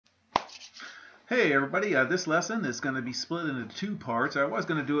Hey everybody, this lesson is going to be split into two parts. I was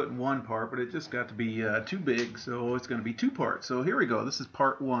going to do it in one part, but it just got to be too big, so it's going to be two parts. So here we go. This is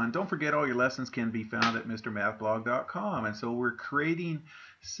part one. Don't forget all your lessons can be found at Mrmathblog.com. And so we're creating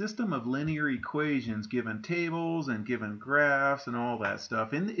system of linear equations given tables and given graphs and all that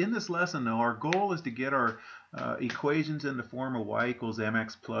stuff. In this lesson, though, our goal is to get our equations in the form of y equals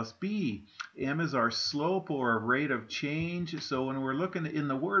mx plus b. M is our slope or rate of change. So when we're looking in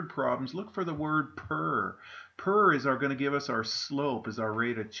the word problems, look for the word per. Per is going to give us our slope, is our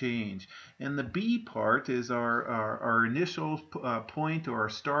rate of change. And the B part is our initial point or our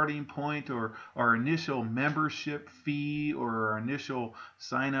starting point or our initial membership fee or our initial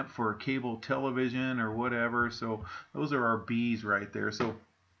sign up for cable television or whatever. So those are our B's right there. So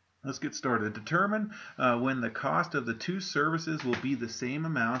let's get started. Determine when the cost of the two services will be the same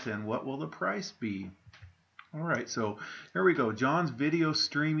amount and what will the price be. All right, so here we go. John's video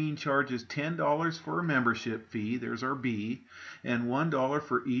streaming charges $10 for a membership fee, there's our B, and $1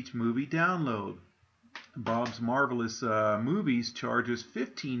 for each movie download. Bob's Marvelous Movies charges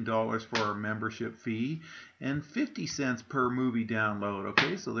 $15 for our membership fee and 50 cents per movie download.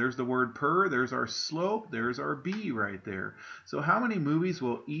 Okay, so there's the word per, there's our slope, there's our B right there. So how many movies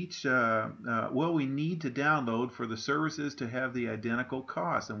will we need to download for the services to have the identical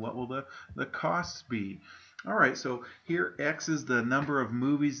cost, and what will the costs be? All right, so here X is the number of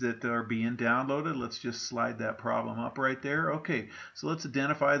movies that are being downloaded. Let's just slide that problem up right there. Okay, so let's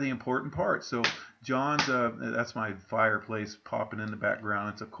identify the important parts. So John's, that's my fireplace popping in the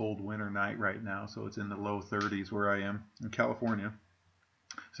background. It's a cold winter night right now, so it's in the low 30s where I am in California,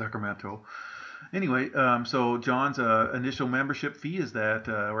 Sacramento. Anyway, so John's initial membership fee is that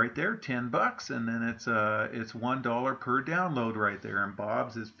right there, $10, and then it's $1 per download right there. And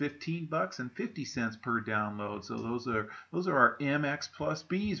Bob's is $15 and 50 cents per download. So those are our MX plus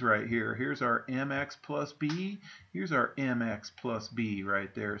B's right here. Here's our MX plus B. Here's our MX plus B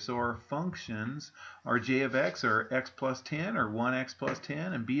right there. So our functions, our J of X are X plus 10 or 1X plus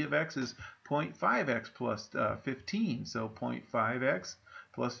 10, and B of X is 0.5X plus 15. So 0.5X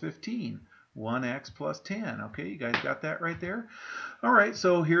plus 15. 1x plus 10. Okay, you guys got that right there? All right,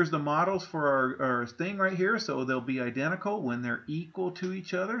 so here's the models for our thing right here. So they'll be identical when they're equal to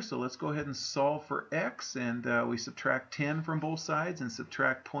each other. So let's go ahead and solve for x, and we subtract 10 from both sides and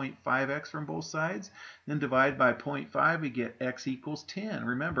subtract 0.5x from both sides. Then divide by 0.5, we get x equals 10.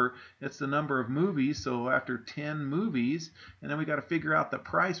 Remember, it's the number of movies, so after 10 movies, and then we got to figure out the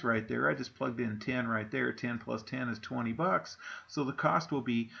price right there. I just plugged in 10 right there. 10 plus 10 is $20. So the cost will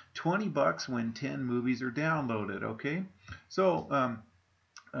be $20 when 10 movies are downloaded. Okay, so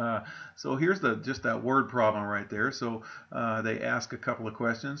so here's just that word problem right there. So they ask a couple of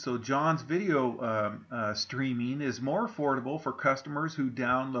questions. So John's video streaming is more affordable for customers who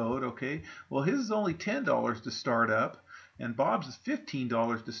download. Okay, well his is only $10 to start up, and Bob's is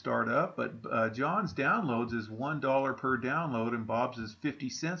 $15 to start up, but John's downloads is $1 per download, and Bob's is 50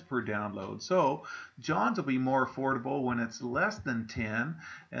 cents per download. So John's will be more affordable when it's less than 10,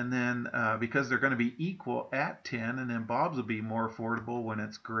 and then because they're going to be equal at 10, and then Bob's will be more affordable when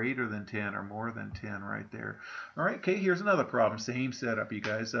it's greater than 10 or more than 10 right there. All right, okay, here's another problem. Same setup, you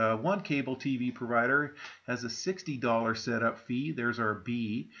guys. One cable TV provider has a $60 setup fee. There's our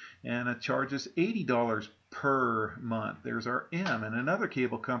B, and it charges $80 per month. There's our M. And another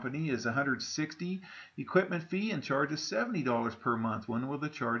cable company is $160 equipment fee and charges $70 per month. When will the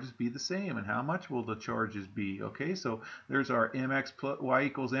charges be the same, and how much will the charges be? Okay, so there's our MX plus Y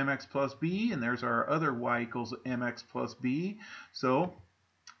equals MX plus B, and there's our other Y equals MX plus B. So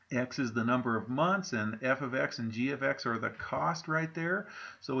X is the number of months, and F of X and G of X are the cost right there.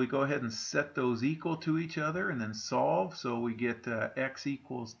 So we go ahead and set those equal to each other and then solve. So we get X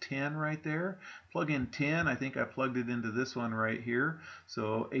equals 10 right there. Plug in 10. I think I plugged it into this one right here.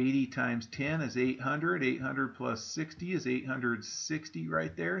 So 80 times 10 is 800. 800 plus 60 is 860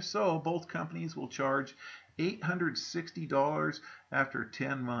 right there. So both companies will charge $860 after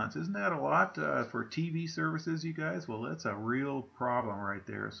 10 months. Isn't that a lot for TV services, you guys? Well, that's a real problem right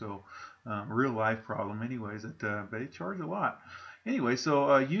there. So real life problem anyways. They charge a lot. Anyway,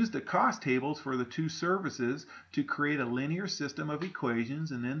 so use the cost tables for the two services to create a linear system of equations,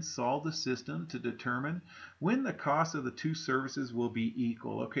 and then solve the system to determine when the cost of the two services will be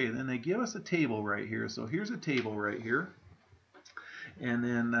equal. Okay, then they give us a table right here. So here's a table right here. And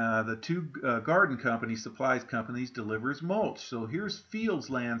then the two garden companies, supplies companies, delivers mulch. So here's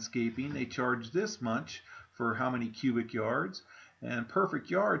Fields Landscaping. They charge this much for how many cubic yards. And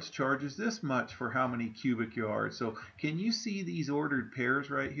Perfect Yards charges this much for how many cubic yards. So can you see these ordered pairs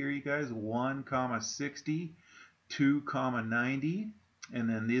right here, you guys? 1, 60, 2, 90. and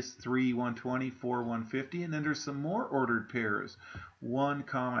then this 3, 120, 4, 150, and then there's some more ordered pairs. 1,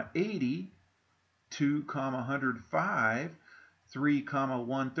 80, 2, 105, 3,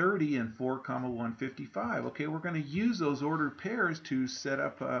 130, and 4, 155. Okay, we're going to use those ordered pairs to set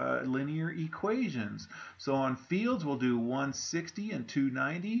up linear equations. So on fields, we'll do 160 and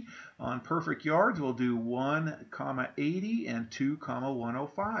 290. On perfect yards, we'll do 1, 80 and 2,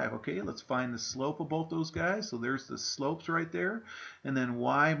 105. Okay, let's find the slope of both those guys. So there's the slopes right there. And then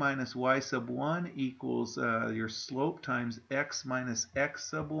y minus y sub 1 equals your slope times x minus x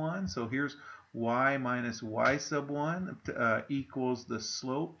sub 1. So here's y minus y sub 1 equals the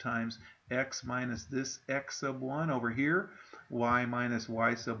slope times x minus this x sub 1 over here. Y minus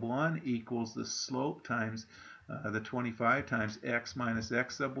y sub 1 equals the slope times the 25 times x minus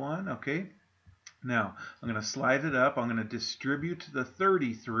x sub 1. Okay. Now, I'm going to slide it up. I'm going to distribute the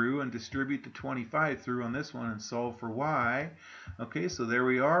 30 through and distribute the 25 through on this one and solve for y. Okay, so there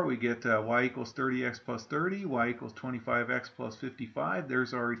we are. We get y equals 30x plus 30, y equals 25x plus 55.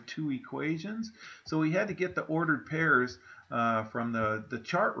 There's our two equations. So we had to get the ordered pairs from the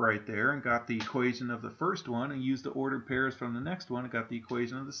chart right there and got the equation of the first one, and used the ordered pairs from the next one and got the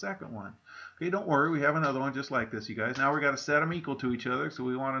equation of the second one. Okay, don't worry, we have another one just like this, you guys. Now we got to set them equal to each other, so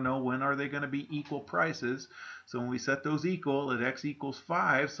we want to know when are they going to be equal prices. So when we set those equal at x equals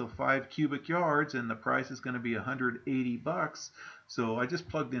 5, so 5 cubic yards, and the price is going to be 180 bucks. So I just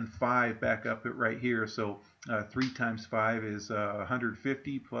plugged in 5 back up it right here. So 3 times 5 is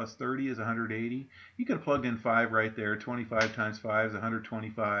 150 plus 30 is 180. You could have plugged in 5 right there. 25 times 5 is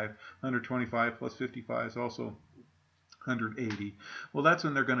 125. 125 plus 55 is also 180. Well, that's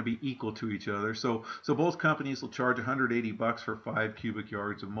when they're going to be equal to each other. So both companies will charge 180 bucks for 5 cubic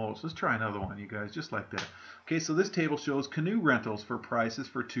yards of mulch. Let's try another one, you guys, just like that. Okay, so this table shows canoe rentals for prices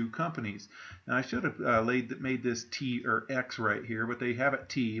for two companies. Now I should have made this T or X right here, but they have it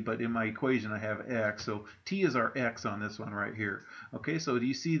T, but in my equation I have X. So T is our X on this one right here. Okay, so do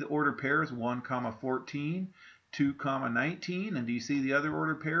you see the order pairs 1, 14? 2, 19, and do you see the other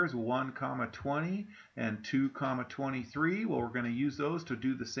order pairs 1, 20 and 2, 23? Well, we're going to use those to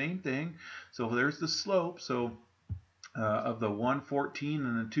do the same thing. So there's the slope. So of the 114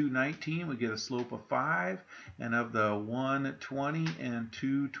 and the 219, we get a slope of 5, and of the 120 and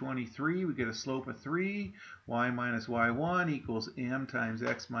 223, we get a slope of 3. Y minus y1 equals m times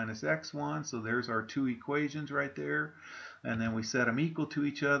x minus x1. So there's our two equations right there. And then we set them equal to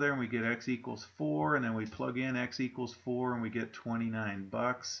each other, and we get x equals 4, and then we plug in x equals 4, and we get 29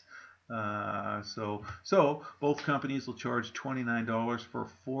 bucks. So both companies will charge $29 for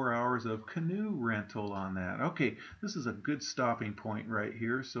 4 hours of canoe rental on that. Okay, this is a good stopping point right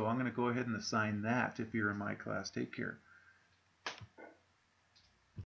here, so I'm going to go ahead and assign that if you're in my class. Take care.